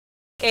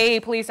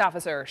A police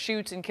officer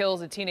shoots and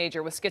kills a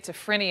teenager with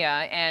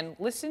schizophrenia, and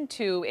listen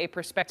to a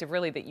perspective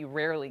really that you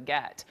rarely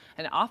get.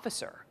 An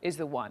officer is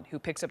the one who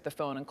picks up the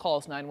phone and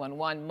calls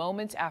 911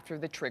 moments after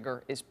the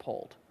trigger is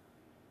pulled.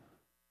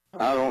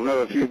 I don't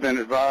know if you've been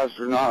advised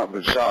or not,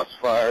 but shots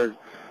fired.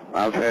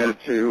 I've had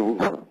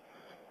to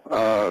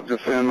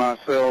defend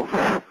myself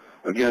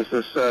against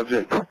this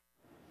subject.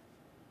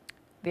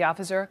 The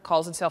officer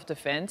calls it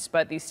self-defense,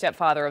 but the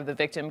stepfather of the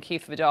victim,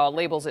 Keith Vidal,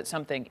 labels it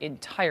something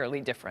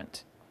entirely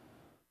different.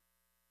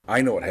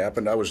 I know what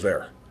happened. I was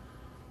there.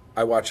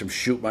 I watched him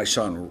shoot my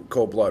son,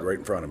 cold blood, right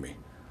in front of me.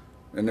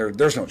 And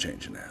there's no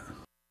change in that.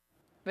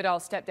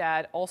 Vidal's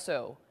stepdad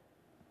also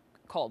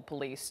called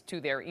police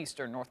to their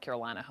eastern North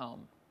Carolina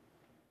home.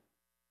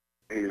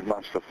 He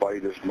wants to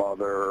fight his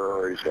mother,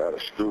 or he's got a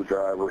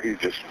screwdriver. He's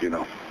just,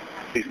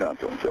 he's not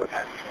doing good.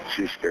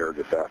 She's scared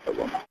to death of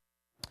him.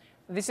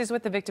 This is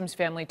what the victim's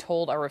family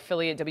told our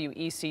affiliate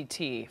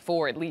WECT.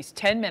 For at least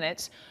 10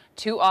 minutes,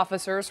 two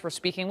officers were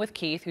speaking with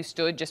Keith, who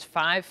stood just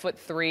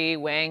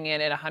 5'3", weighing in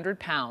at 100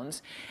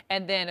 pounds.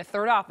 And then a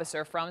third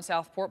officer from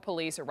Southport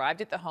Police arrived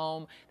at the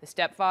home. The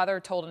stepfather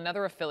told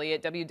another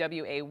affiliate,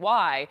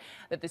 WWAY,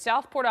 that the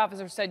Southport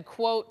officer said,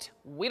 quote,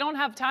 "We don't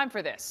have time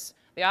for this."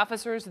 The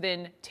officers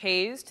then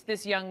tased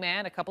this young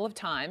man a couple of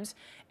times.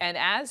 And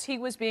as he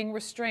was being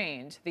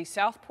restrained, the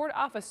Southport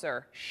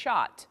officer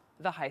shot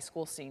the high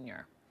school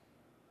senior.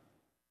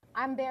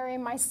 I'm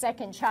burying my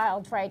second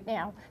child right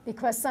now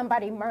because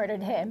somebody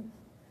murdered him.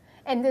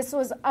 And this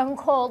was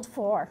uncalled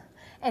for.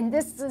 And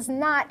this is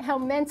not how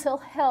mental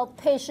health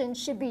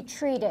patients should be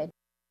treated.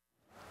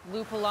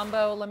 Lou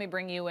Palumbo, let me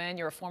bring you in.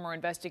 You're a former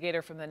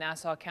investigator from the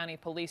Nassau County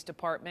Police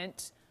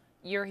Department.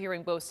 You're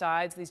hearing both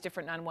sides, these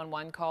different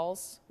 911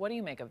 calls. What do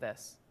you make of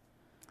this?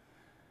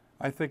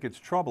 I think it's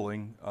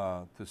troubling,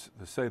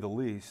 to say the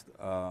least.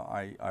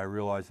 I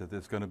realize that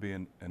there's going to be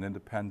an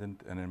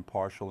independent and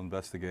impartial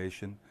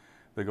investigation.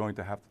 They're going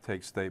to have to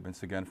take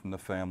statements again from the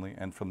family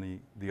and from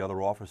the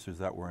other officers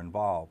that were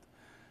involved.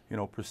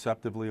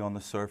 Perceptively on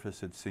the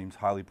surface, it seems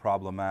highly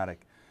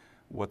problematic.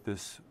 What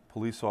this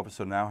police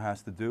officer now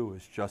has to do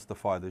is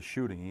justify the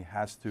shooting. He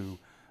has to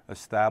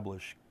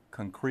establish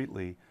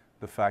concretely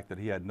the fact that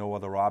he had no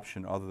other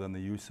option other than the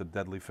use of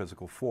deadly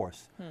physical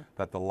force,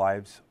 that the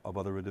lives of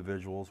other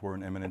individuals were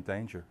in imminent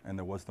danger, and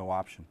there was no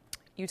option.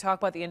 You talk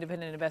about the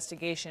independent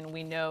investigation.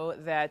 We know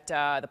that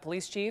the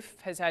police chief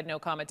has had no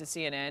comment to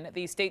CNN.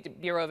 The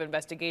State Bureau of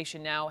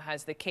Investigation now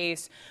has the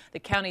case. The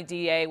county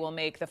DA will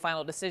make the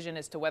final decision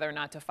as to whether or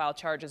not to file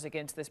charges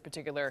against this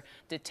particular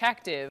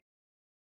detective.